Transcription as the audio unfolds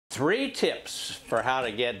3 tips for how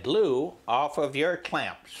to get glue off of your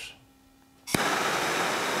clamps.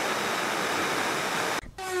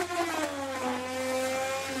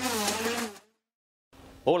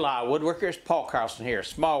 Hola woodworkers, Paul Carlson here,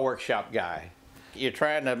 small workshop guy. You're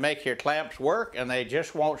trying to make your clamps work and they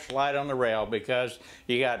just won't slide on the rail because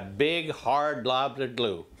you got big hard globs of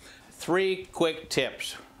glue. 3 quick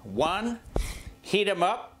tips. 1, heat them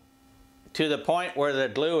up to the point where the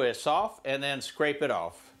glue is soft and then scrape it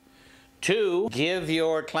off. 2, give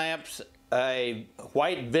your clamps a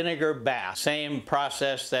white vinegar bath, same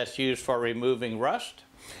process that's used for removing rust.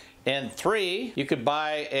 And 3, you could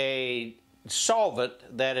buy a solvent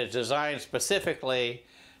that is designed specifically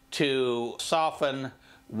to soften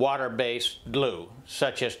water-based glue,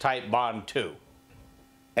 such as Type Bond 2.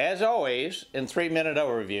 As always, in 3-minute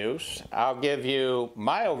overviews, I'll give you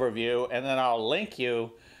my overview and then I'll link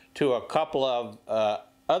you to a couple of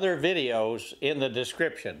other videos in the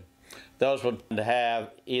description. Those would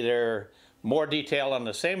have either more detail on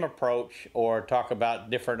the same approach or talk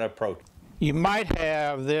about different approaches. You might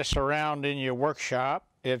have this around in your workshop.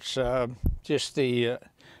 It's just the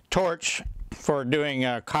torch for doing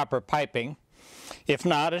copper piping. If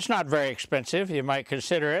not, it's not very expensive. You might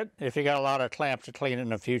consider it if you got a lot of clamps to clean in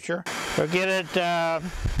the future. So get it,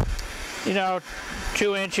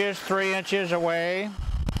 2 inches, 3 inches away.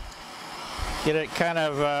 Get it kind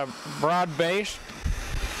of broad-based.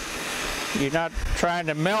 You're not trying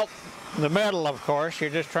to melt the metal, of course. You're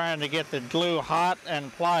just trying to get the glue hot and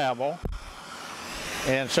pliable.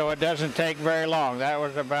 And so it doesn't take very long. That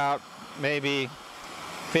was about maybe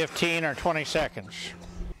 15 or 20 seconds.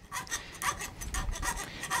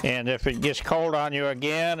 And if it gets cold on you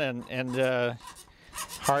again and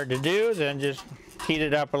hard to do, then just heat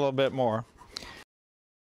it up a little bit more.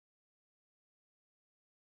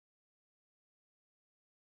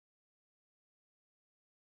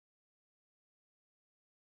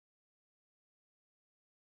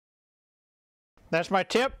 That's my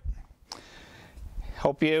tip.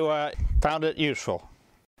 Hope you found it useful.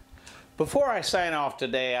 Before I sign off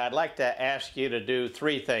today, I'd like to ask you to do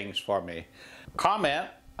 3 things for me. Comment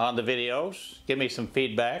on the videos, give me some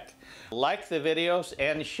feedback, like the videos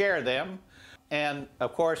and share them, and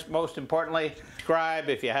of course, most importantly, subscribe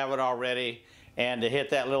if you haven't already, and to hit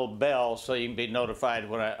that little bell so you can be notified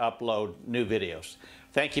when I upload new videos.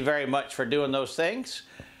 Thank you very much for doing those things.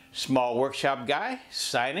 Small Workshop Guy,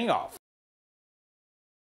 signing off.